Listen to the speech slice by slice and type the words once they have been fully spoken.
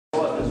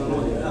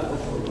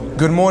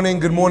Good morning,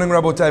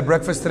 Rabotai.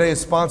 Breakfast today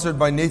is sponsored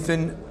by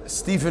Nathan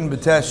Stephen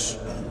Betesh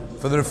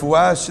for the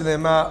Refuah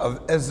Shlema of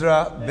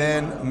Ezra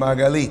ben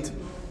Margalit.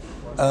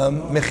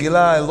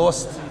 Mechila,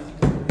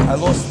 I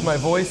lost my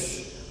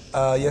voice.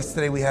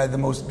 Yesterday we had the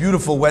most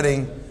beautiful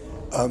wedding.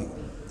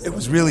 It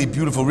was really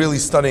beautiful, really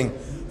stunning.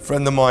 A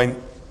friend of mine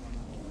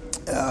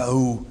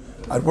who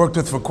I'd worked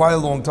with for quite a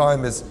long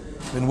time has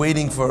been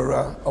waiting for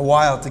a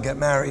while to get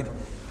married.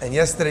 And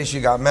yesterday she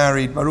got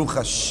married. Baruch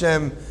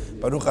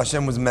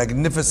Hashem was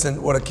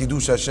magnificent. What a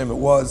Kiddush Hashem it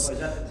was.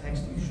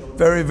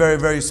 Very, very,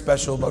 very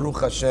special.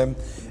 Baruch Hashem.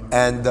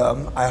 And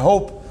I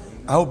hope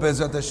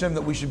Bezrat Hashem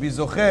that we should be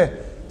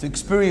zocheh to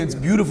experience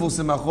beautiful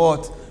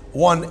simachot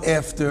one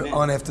after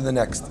the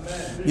next.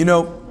 You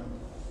know,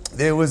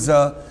 there was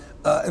an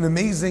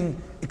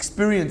amazing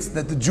experience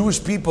that the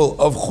Jewish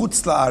people of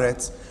Chutz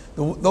La'aretz,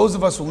 those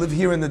of us who live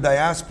here in the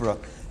diaspora,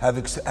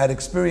 had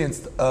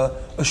experienced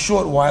a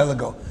short while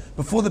ago.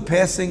 Before the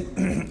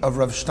passing of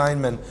Rav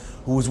Steinman,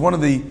 who was one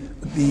of the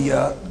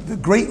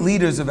great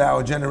leaders of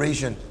our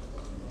generation,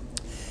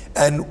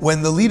 and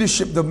when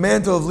the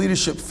mantle of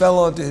leadership fell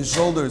onto his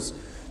shoulders,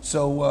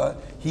 so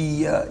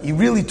he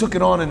really took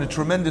it on in a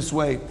tremendous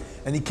way,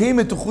 and he came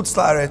into Chutz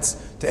La'aretz,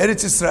 to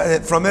Eretz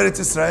Israel, from Eretz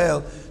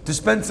Israel, to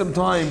spend some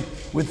time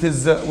with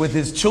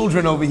his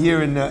children over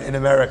here in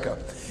America,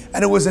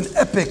 and it was an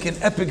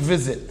epic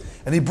visit,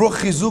 and he brought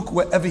chizuk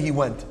wherever he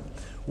went.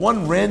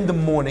 One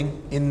random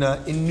morning in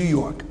New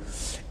York,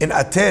 in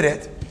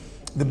Ateret,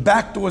 the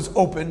back doors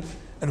open,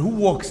 and who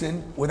walks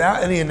in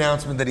without any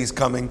announcement that he's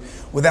coming,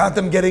 without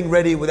them getting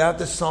ready, without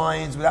the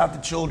signs, without the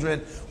children,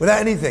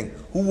 without anything?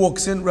 Who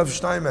walks in? Rav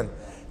Steinman.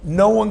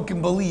 No one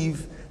can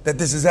believe that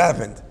this has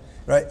happened,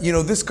 right? You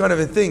know, this kind of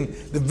a thing,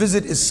 the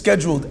visit is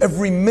scheduled,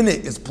 every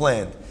minute is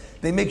planned.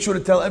 They make sure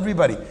to tell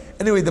everybody.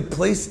 Anyway, the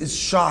place is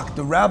shocked.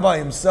 The rabbi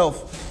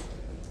himself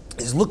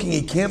is looking,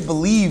 he can't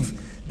believe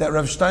that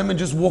Rav Steinman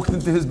just walked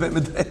into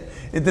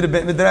the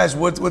Beit Midrash.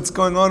 What's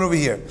going on over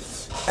here?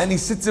 And he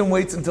sits and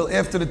waits until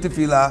after the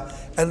tefillah,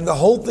 and the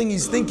whole time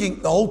he's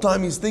thinking,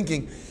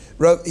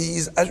 Rav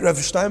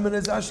Steinman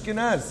is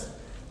Ashkenaz.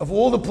 Of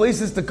all the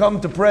places to come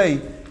to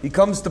pray, he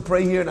comes to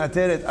pray here in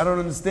Ateret. I don't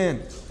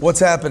understand what's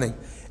happening.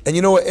 And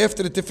you know what?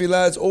 After the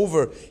tefillah is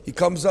over, he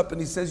comes up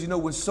and he says,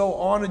 we're so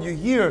honored you're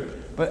here,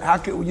 but how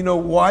can,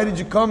 why did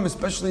you come?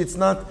 Especially it's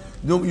not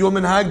Yom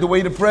Minhag, the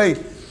way to pray.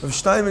 Rav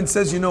Steinman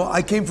says,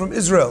 I came from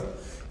Israel.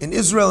 In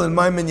Israel, in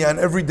my minyan,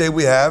 every day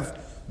we have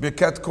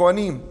Birkat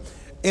Kohanim.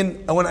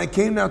 And when I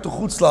came now to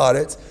Chutz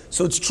La'aretz,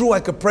 so it's true I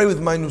could pray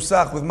with my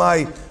nusach, with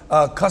my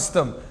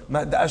custom,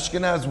 the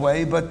Ashkenaz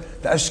way,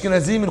 but the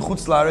Ashkenazim in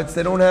Chutz La'aretz,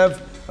 they don't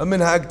have a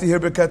minhag to hear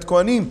Birkat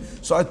Kohanim.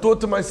 So I thought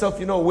to myself,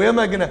 how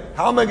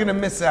am I gonna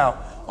miss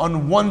out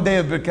on one day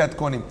of Birkat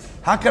Kohanim?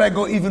 How could I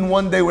go even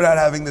one day without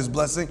having this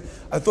blessing?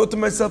 I thought to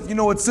myself,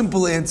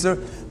 simple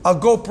answer. I'll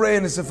go pray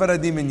in the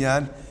Sephardi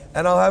minyan,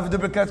 and I'll have the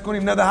Birkat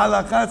Kohanim. Now the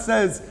halakha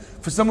says,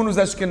 for someone who's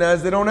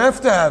Ashkenaz, they don't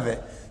have to have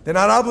it. They're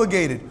not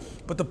obligated.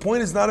 But the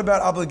point is not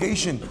about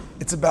obligation.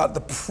 It's about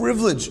the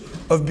privilege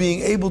of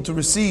being able to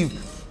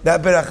receive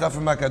that beracha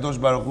from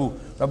HaKadosh Baruch Hu.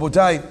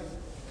 Rabotai,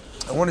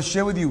 I want to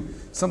share with you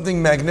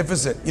something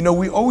magnificent.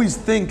 We always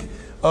think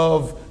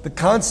of the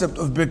concept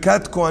of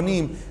Birkat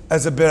Kohanim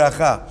as a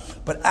beracha.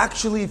 But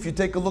actually, if you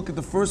take a look at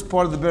the first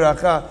part of the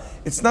beracha,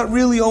 it's not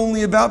really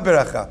only about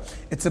beracha.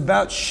 It's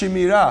about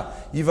shemira.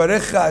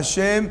 Yivarecha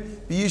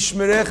Hashem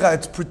v'yishmerecha.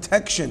 It's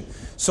protection.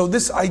 So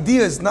this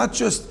idea is not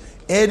just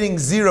adding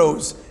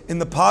zeros in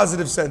the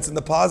positive sense, in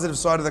the positive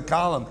side of the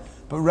column,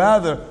 but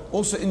rather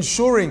also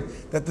ensuring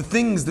that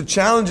the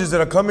challenges that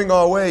are coming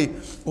our way,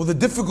 or the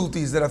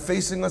difficulties that are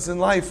facing us in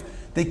life,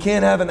 they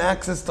can't have an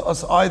access to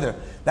us either.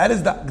 That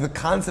is the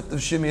concept of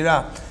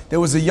Shemirah. There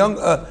was an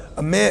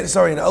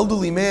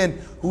elderly man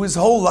who his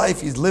whole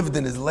life he's lived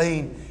in his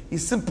lane.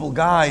 He's a simple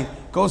guy,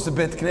 goes to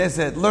Bet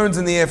Knesset, learns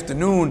in the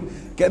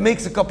afternoon,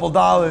 makes a couple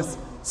dollars.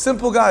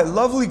 Simple guy,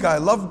 lovely guy,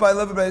 loved by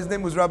everybody. His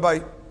name was Rabbi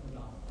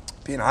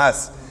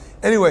Pinhas.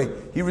 Anyway,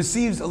 he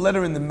receives a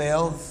letter in the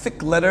mail,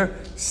 thick letter,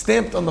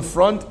 stamped on the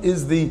front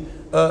is the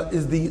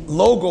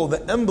logo,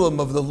 the emblem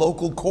of the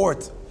local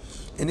court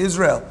in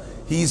Israel.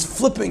 He's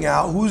flipping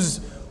out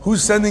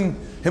who's sending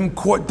him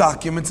court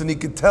documents, and he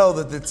could tell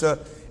that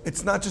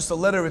it's not just a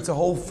letter, it's a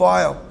whole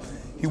file.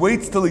 He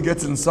waits till he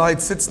gets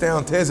inside, sits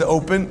down, tears it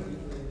open,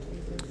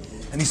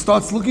 and he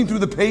starts looking through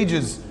the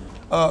pages,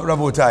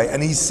 Rabotai,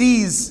 and he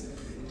sees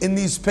in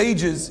these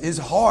pages his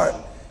heart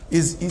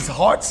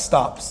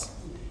stops.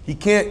 He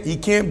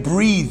can't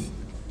breathe.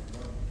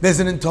 There's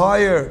an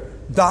entire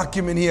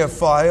document here,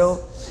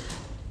 file,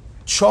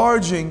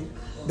 charging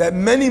that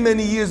many,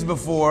 many years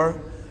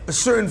before, a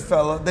certain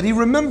fella, that he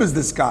remembers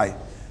this guy,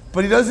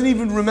 but he doesn't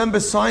even remember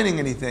signing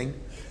anything.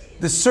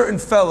 This certain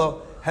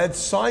fellow had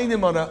signed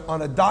him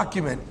on a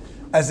document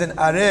as an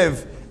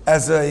arev,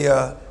 as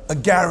a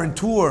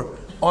guarantor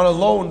on a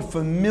loan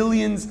for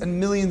millions and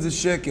millions of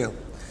shekel.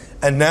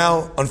 And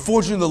now,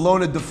 unfortunately, the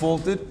loan had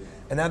defaulted,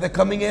 and now they're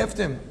coming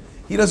after him.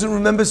 He doesn't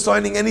remember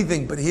signing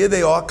anything, but here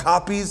they are,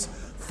 copies,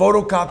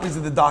 photocopies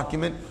of the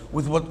document,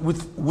 with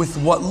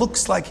what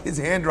looks like his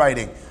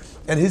handwriting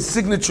and his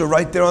signature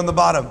right there on the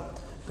bottom.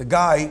 The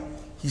guy,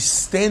 he's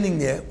standing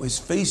there, his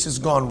face has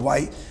gone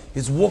white.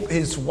 His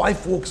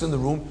wife walks in the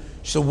room.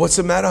 She said, "What's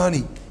the matter,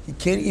 honey?" He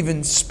can't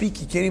even speak.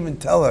 He can't even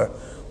tell her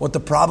what the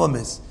problem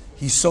is.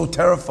 He's so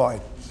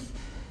terrified.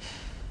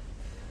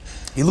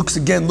 He looks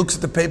at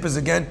the papers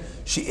again.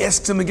 She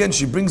asks him again.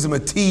 She brings him a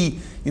tea,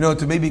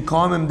 to maybe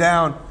calm him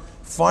down.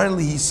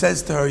 Finally, he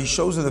says to her, he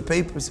shows her the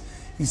papers.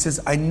 He says,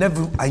 I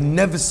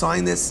never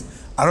signed this.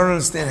 I don't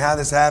understand how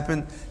this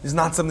happened. It's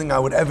not something I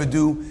would ever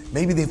do.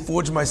 Maybe they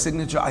forged my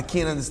signature. I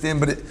can't understand,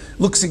 but it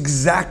looks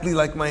exactly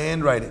like my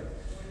handwriting.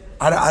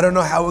 I don't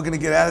know how we're going to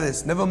get out of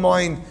this. Never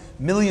mind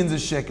millions of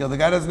shekel. The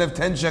guy doesn't have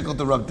 10 shekel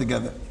to rub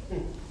together.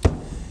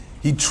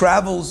 He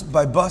travels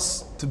by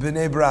bus to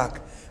Bnei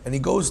Brak, and he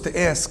goes to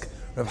ask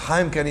Rav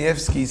Chaim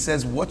Kanievsky. He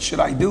says, "What should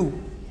I do?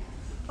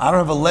 I don't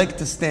have a leg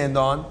to stand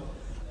on.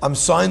 I'm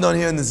signed on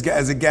here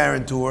as a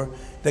guarantor.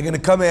 They're going to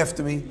come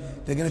after me.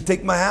 They're going to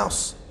take my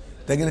house.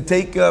 They're going to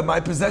take my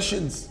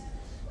possessions.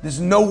 There's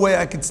no way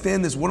I could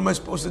stand this. What am I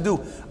supposed to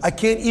do? I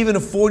can't even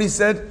afford," he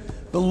said,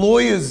 "the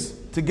lawyers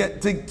to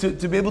get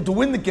to be able to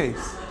win the case.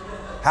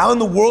 How in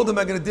the world am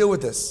I going to deal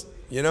with this?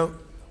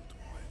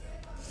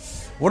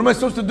 What am I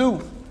supposed to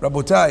do?"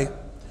 Rabotai,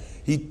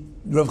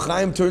 Rav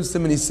Chaim turns to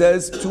him and he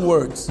says 2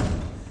 words.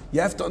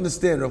 You have to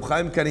understand, Rav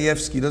Chaim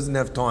Kanievsky doesn't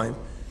have time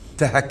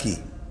to haki.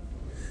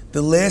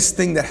 The last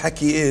thing that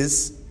haki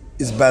is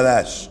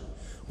balash.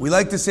 We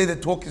like to say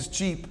that talk is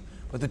cheap,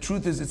 but the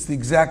truth is it's the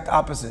exact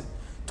opposite.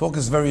 Talk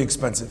is very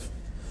expensive.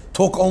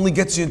 Talk only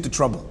gets you into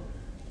trouble.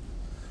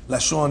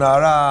 Lashon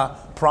hara,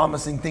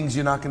 promising things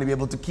you're not going to be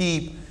able to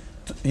keep,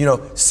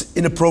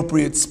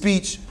 inappropriate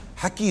speech.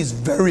 Haki is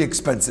very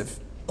expensive,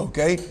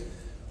 okay?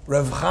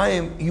 Rav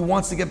Chaim, he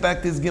wants to get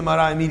back to his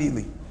Gemara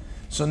immediately.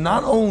 So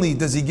not only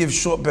does he give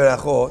short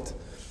berachot,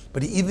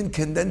 but he even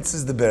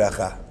condenses the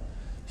beracha.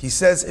 He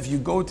says, if you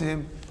go to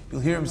him,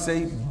 you'll hear him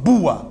say,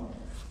 Bua.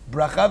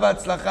 Bracha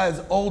v'atzlacha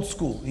is old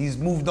school. He's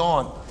moved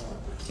on.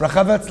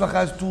 Bracha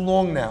v'atzlacha is too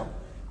long now.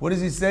 What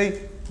does he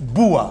say?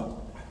 Bua.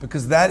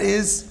 Because that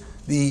is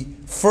the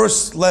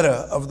first letter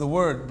of the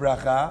word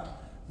bracha.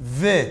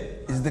 Ve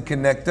is the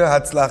connector.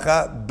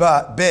 Hatzlacha,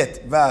 ba,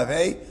 bet,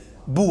 vav,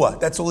 bua.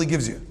 That's all he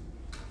gives you.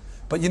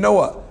 But you know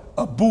what?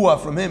 A bua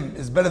from him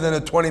is better than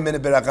a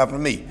 20-minute beracha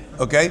from me.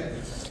 Okay?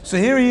 So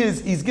here he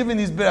is. He's giving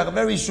these beracha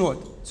very short.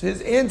 So his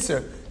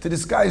answer to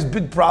this guy's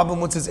big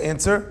problem, what's his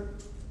answer?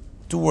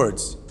 2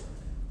 words.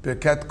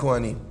 Birkat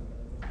Kohanim.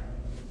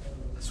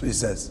 That's what he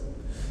says.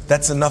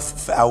 That's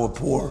enough for our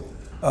poor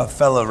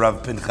fellow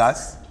Rav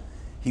Pinchas.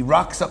 He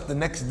rocks up the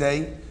next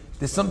day.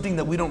 There's something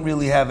that we don't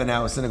really have in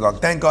our synagogue.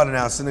 Thank God in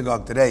our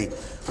synagogue today,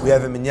 we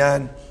have a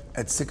minyan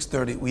at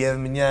 6:30. We have a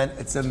minyan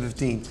at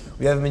 7:15.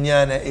 We have a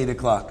minyan at 8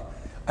 o'clock.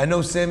 I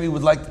know Sammy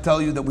would like to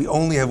tell you that we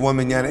only have 1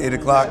 minyan at 8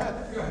 o'clock,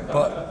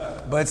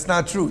 but it's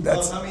not true.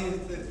 That's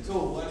it's 2,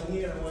 1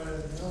 here and 1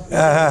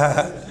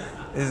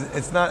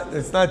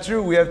 it's not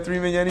true. We have 3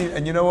 minyanim,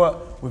 and you know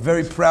what? We're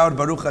very proud,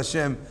 Baruch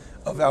Hashem,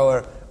 of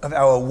our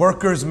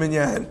workers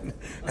minyan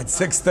at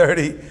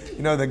 6:30.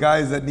 The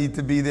guys that need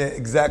to be there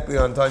exactly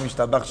on time.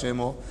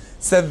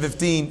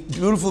 7:15.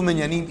 Beautiful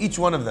minyanim, each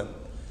one of them.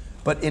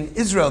 But in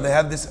Israel, they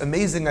have this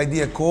amazing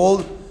idea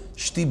called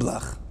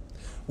shtiblach,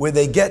 where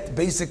they get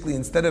basically,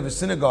 instead of a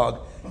synagogue,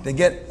 they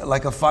get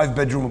like a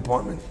 5-bedroom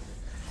apartment.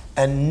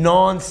 And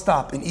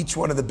non-stop in each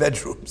one of the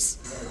bedrooms,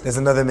 there's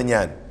another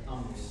minyan.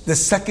 The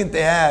second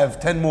they have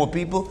 10 more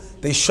people,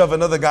 they shove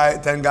another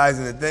 10 guys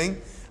in the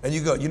thing, and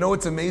you go. You know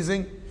what's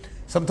amazing?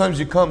 Sometimes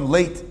you come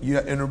late,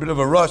 you're in a bit of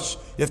a rush,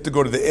 you have to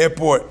go to the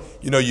airport,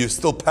 you're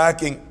still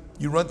packing,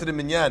 you run to the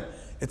minyan.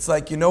 It's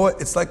like, you know what?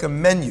 It's like a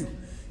menu.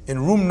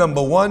 In room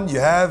number 1, you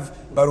have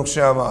Baruch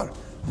She'amar.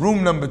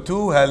 Room number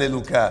 2,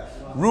 Hallelujah.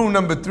 Room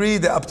number 3,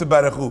 the up to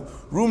Baruch Hu.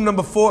 Room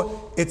number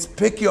 4, it's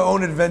pick your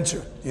own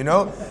adventure,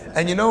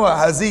 And you know what,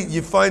 Hazit,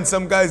 you find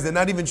some guys, they're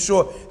not even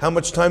sure how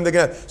much time they're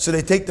going to have. So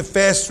they take the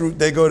fast route,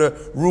 they go to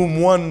room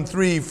 1,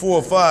 3,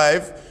 4,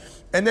 5.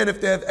 And then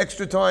if they have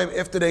extra time,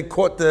 after they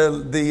caught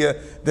the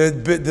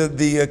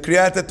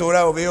Kriyat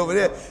Torah over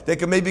there, they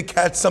can maybe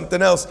catch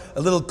something else,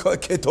 a little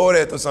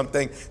Ketoret or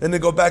something. Then they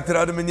go back to the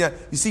other minyan.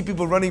 You see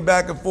people running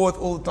back and forth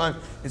all the time.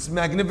 It's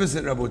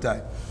magnificent,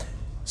 Rabotai.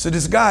 So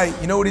this guy,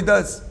 you know what he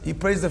does? He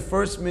prays the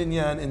first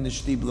minyan in the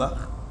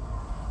shtiblach,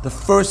 the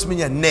first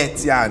minyan,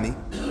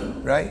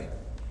 Netziyani, right?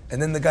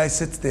 And then the guy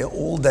sits there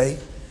all day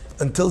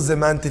until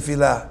Zeman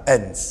Tefillah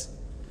ends.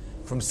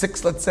 From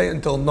 6, let's say,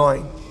 until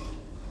 9.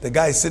 The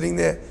guy sitting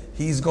there,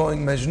 he's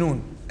going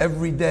Majnun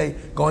every day,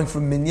 going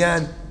from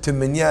minyan to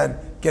minyan,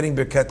 getting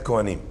Birkat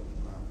Kohanim.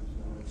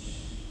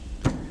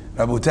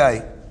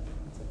 Rabotai,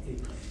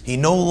 he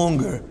no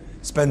longer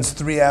spends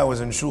 3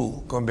 hours in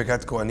shul going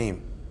Birkat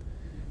Kohanim.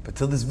 But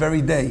till this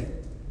very day,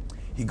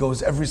 he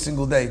goes every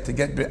single day to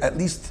get, at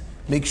least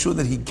make sure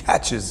that he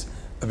catches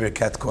a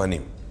Birkat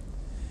Kohanim.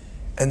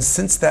 And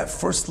since that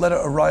first letter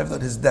arrived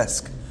on his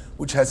desk,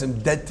 which has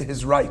him dead to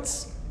his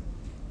rights,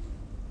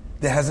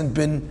 there hasn't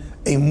been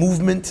a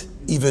movement,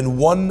 even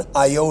 1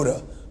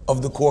 iota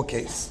of the court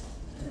case.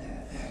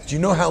 Do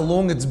you know how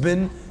long it's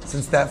been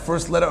since that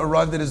first letter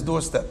arrived at his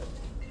doorstep?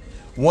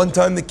 One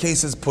time the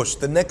case is pushed.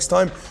 The next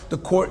time the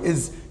court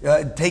is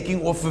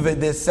taking off of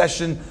their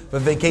session for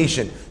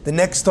vacation. The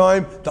next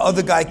time the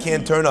other guy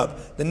can't turn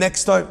up. The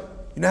next time,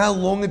 you know how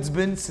long it's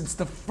been since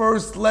the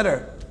first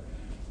letter?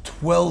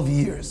 12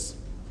 years.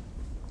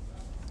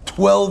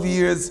 12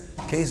 years,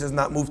 case has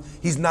not moved.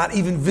 He's not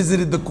even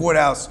visited the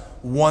courthouse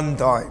one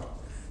time.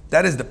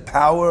 That is the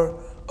power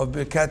of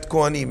Birkat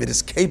Kohanim. It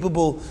is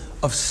capable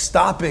of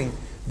stopping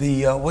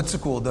the,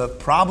 the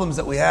problems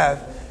that we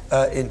have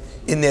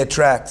in their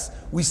tracks.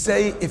 We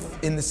say,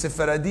 if in the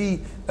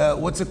Sephardi,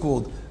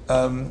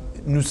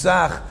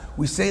 Nusach,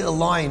 we say a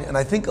line, and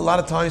I think a lot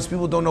of times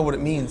people don't know what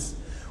it means.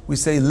 We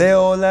say,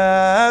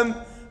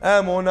 Le'olam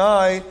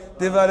Amonai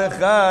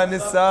Devarecha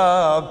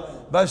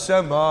Nisab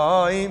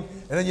Bashamayim.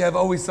 And then you have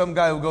always some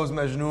guy who goes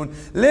Majnun,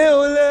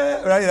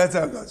 Le'olam, right? That's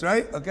how it goes,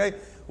 right? Okay?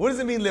 What does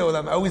it mean,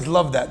 Le'olam? I always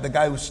love that. The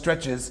guy who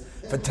stretches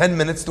for 10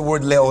 minutes the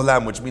word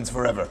Le'olam, which means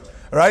forever.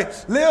 All right?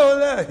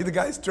 Le'olam. The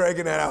guy's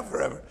dragging that out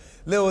forever.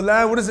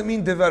 Le'olam, what does it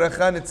mean?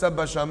 Devarecha nitzab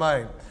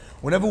b'shamayim.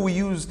 Whenever we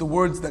use the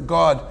words that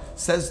God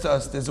says to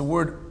us, there's a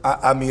word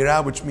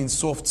amira, which means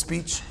soft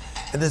speech,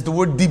 and there's the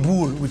word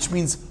dibur, which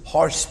means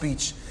harsh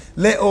speech.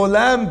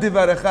 Le'olam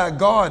devarecha,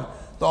 God,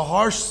 the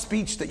harsh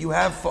speech that you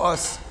have for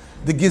us,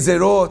 the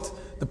gizerot,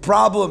 the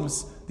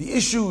problems, the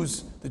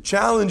issues, the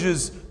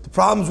challenges, the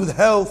problems with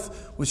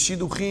health, with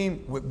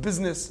shidduchim, with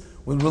business,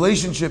 with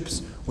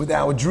relationships, with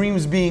our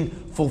dreams being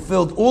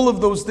fulfilled, all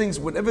of those things,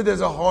 whenever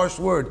there's a harsh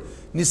word,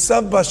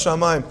 nisab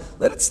b'shamayim,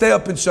 let it stay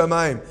up in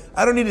shamayim.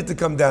 I don't need it to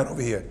come down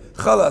over here.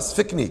 Chalas,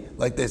 fikni,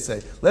 like they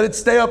say. Let it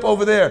stay up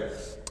over there.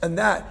 And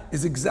that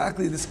is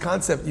exactly this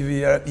concept.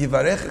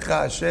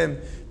 Yivarechecha Hashem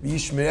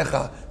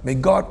v'yishmerecha. May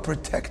God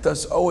protect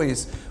us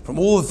always from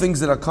all the things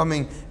that are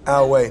coming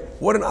our way.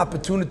 What an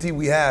opportunity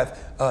we have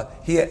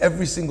here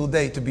every single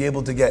day to be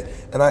able to get.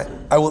 And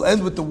I will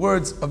end with the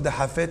words of the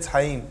Hafetz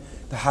Chaim.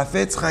 The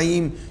Hafetz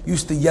Chaim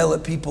used to yell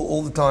at people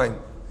all the time.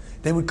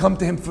 They would come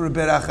to him for a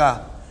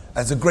beracha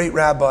as a great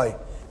rabbi.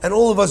 And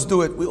all of us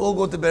do it. We all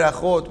go to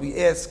berachot, we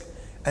ask.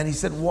 And he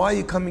said, why are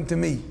you coming to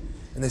me?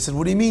 And they said,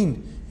 what do you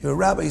mean? You're a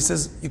rabbi. He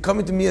says, you're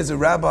coming to me as a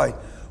rabbi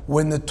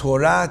when the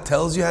Torah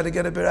tells you how to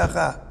get a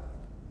beracha.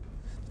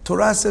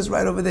 Torah says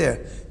right over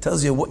there,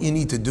 tells you what you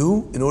need to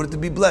do in order to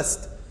be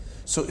blessed.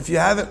 So if you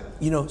have it,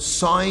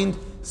 signed,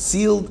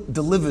 sealed,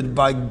 delivered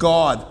by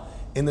God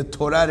in the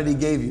Torah that he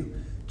gave you,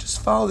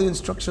 just follow the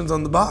instructions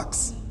on the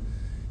box.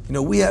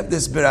 We have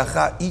this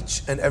beracha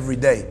each and every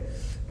day.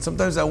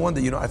 Sometimes I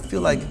wonder, I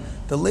feel like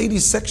the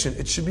ladies section,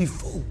 it should be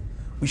full.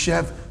 We should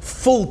have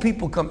full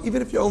people come,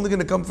 even if you're only going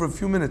to come for a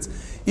few minutes.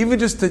 Even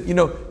just to,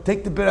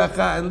 take the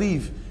beracha and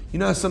leave.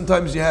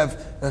 Sometimes you have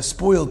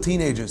spoiled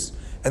teenagers,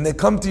 and they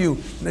come to you,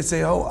 and they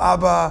say, oh,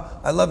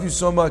 Abba, I love you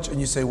so much. And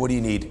you say, what do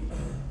you need?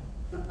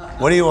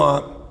 What do you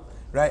want?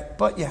 Right?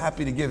 But you're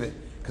happy to give it,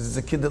 because it's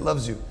a kid that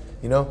loves you.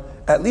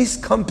 At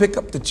least come pick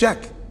up the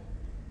check.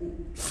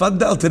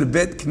 Faddal to the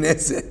Bet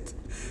Knesset.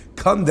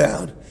 Come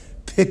down,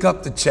 pick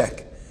up the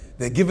check.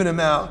 They're giving them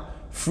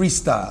out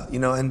freestyle,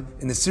 and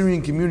in the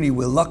Syrian community,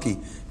 we're lucky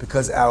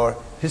because our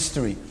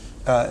history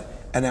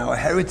and our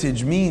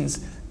heritage means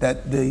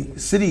that the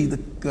city,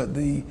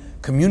 the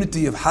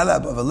community of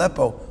Halab, of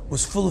Aleppo,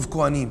 was full of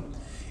Kohanim.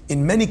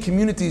 In many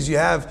communities, you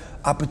have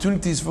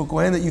opportunities for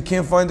Kohen that you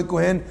can't find a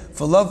Kohen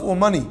for love or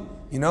money,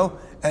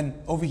 And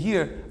over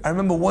here, I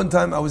remember one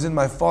time I was in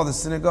my father's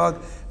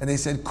synagogue, and they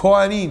said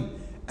Kohanim,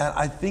 and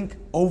I think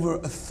over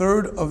a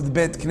third of the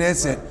Bet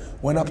Knesset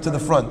went up to the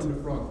front.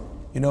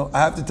 I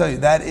have to tell you,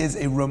 that is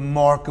a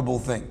remarkable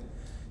thing.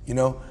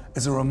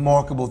 It's a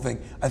remarkable thing.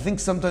 I think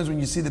sometimes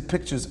when you see the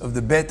pictures of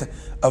the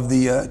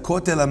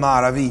Kotel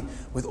HaMa'aravi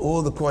with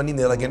all the Kohanim,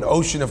 they're like an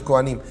ocean of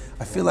Kohanim.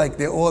 I feel like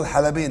they're all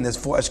Halabi and there's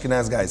 4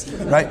 Ashkenaz guys,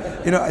 right?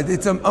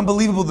 It's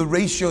unbelievable the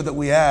ratio that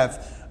we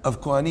have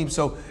of Kohanim.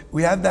 So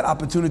we have that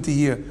opportunity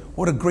here.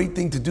 What a great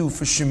thing to do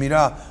for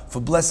Shemirah,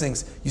 for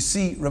blessings. You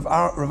see Rav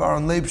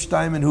Aaron Leib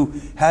Steinman, who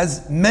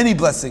has many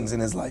blessings in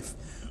his life,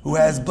 who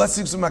has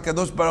blessings from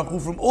HaKadosh Baruch Hu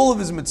from all of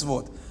his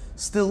mitzvot.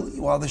 Still,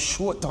 while the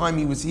short time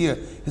he was here,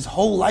 his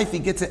whole life he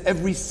gets it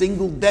every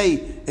single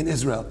day in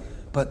Israel.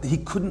 But he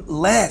couldn't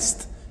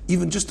last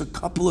even just a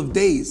couple of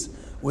days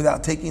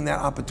without taking that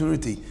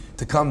opportunity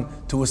to come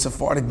to a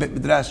Sephardic Bet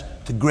Midrash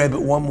to grab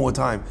it one more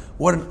time.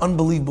 What an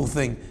unbelievable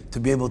thing to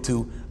be able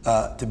to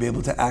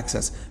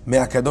access. May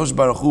HaKadosh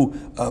Baruch Hu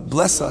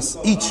bless us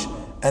each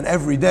and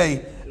every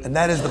day. And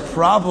that is the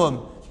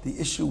problem, the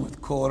issue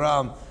with Kol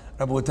Ram.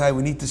 Rabotai,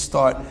 we need to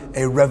start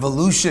a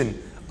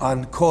revolution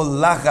on Kol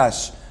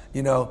Lachash.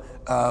 Like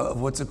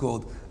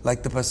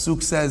the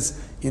Pasuk says,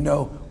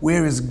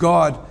 where is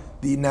God?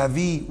 The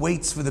Navi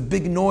waits for the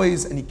big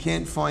noise and he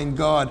can't find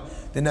God.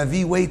 The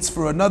Navi waits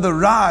for another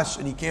Rash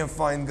and he can't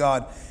find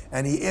God.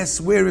 And he asks,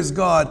 where is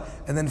God?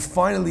 And then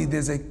finally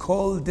there's a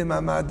Kol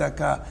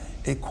Dimamadaka,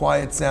 a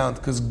quiet sound,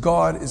 because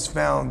God is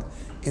found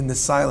in the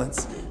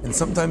silence. And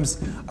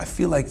sometimes I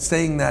feel like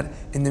saying that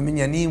in the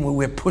Minyanim where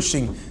we're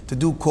pushing to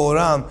do Kol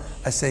Ram,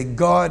 I say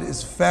God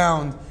is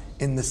found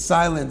in the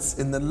silence,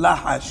 in the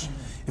lahash,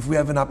 if we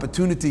have an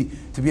opportunity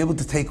to be able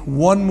to take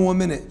 1 more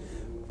minute,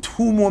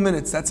 2 more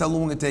minutes, that's how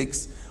long it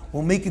takes.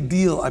 We'll make a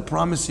deal, I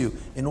promise you,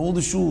 in all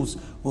the shuls.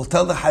 We'll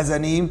tell the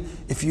Hazanim,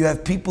 if you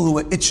have people who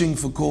are itching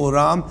for Kol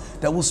Ram,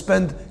 that will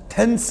spend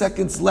 10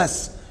 seconds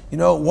less,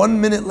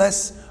 1 minute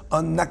less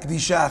on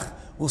Nakdishach.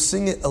 We'll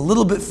sing it a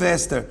little bit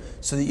faster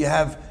so that you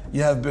have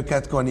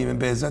Birkat Kohanim. And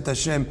Be'ezrat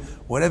Hashem,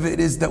 whatever it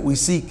is that we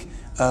seek,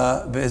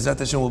 Be'ezrat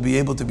Hashem will be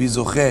able to be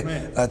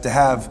zocheh, to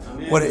have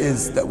what it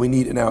is that we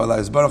need in our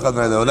lives. Baruch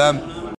Adonai Le'olam.